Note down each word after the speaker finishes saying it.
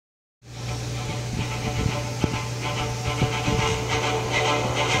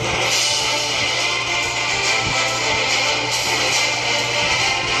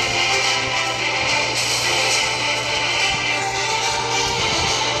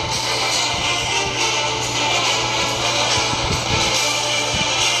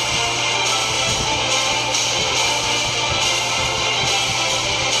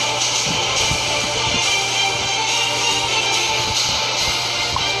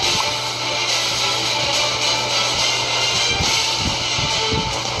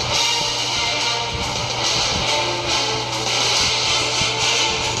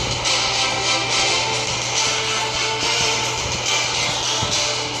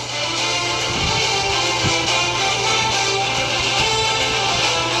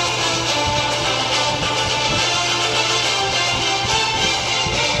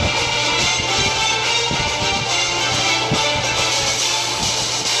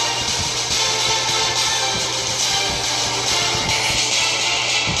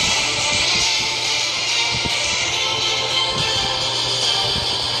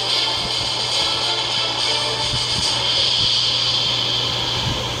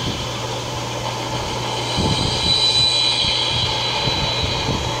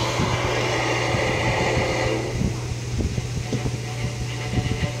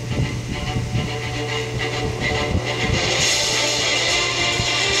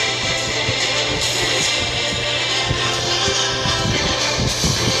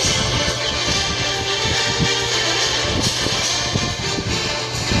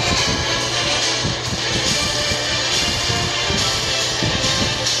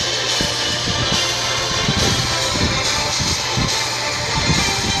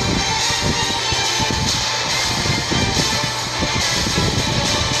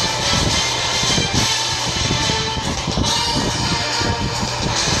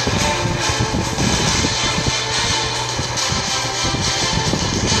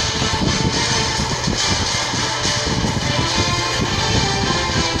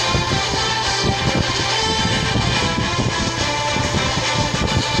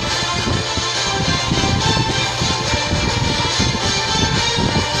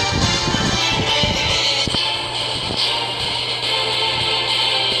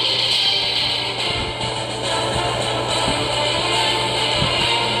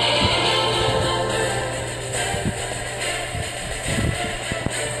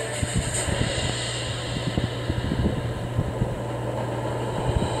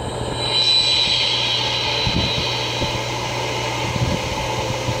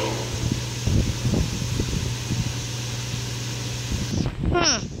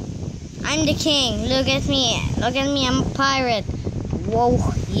I'm the king. Look at me. Look at me. I'm a pirate. Whoa,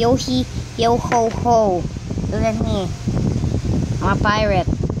 yo-hee, yo-ho-ho. Look at me. I'm a pirate.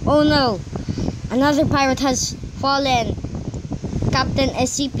 Oh no! Another pirate has fallen. Captain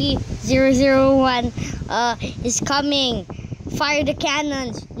SCP-001 is coming. Fire the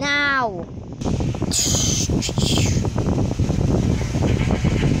cannons now.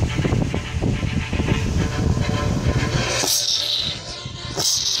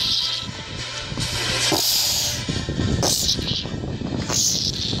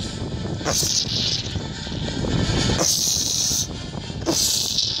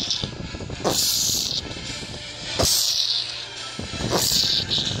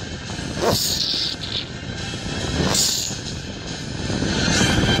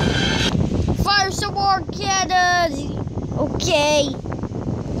 Fire some more cannons! Okay.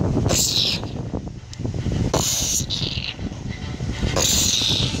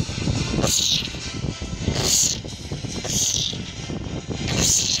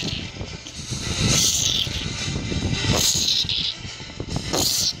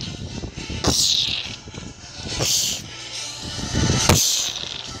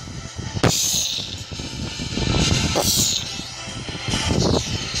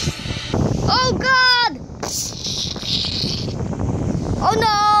 Oh God! Oh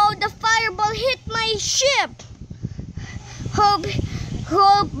no! The fireball hit my ship! Hope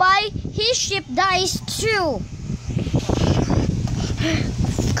his ship dies too.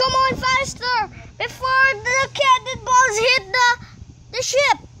 Come on faster! Before the cannonballs hit the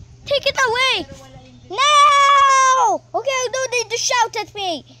ship! Take it away! Now! Okay, I don't need to shout at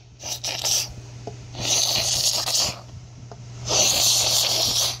me.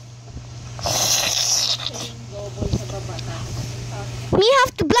 Me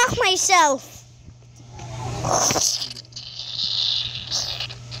have to block myself.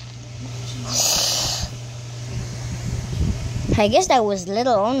 I guess that was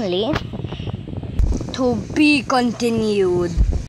little only. To be continued.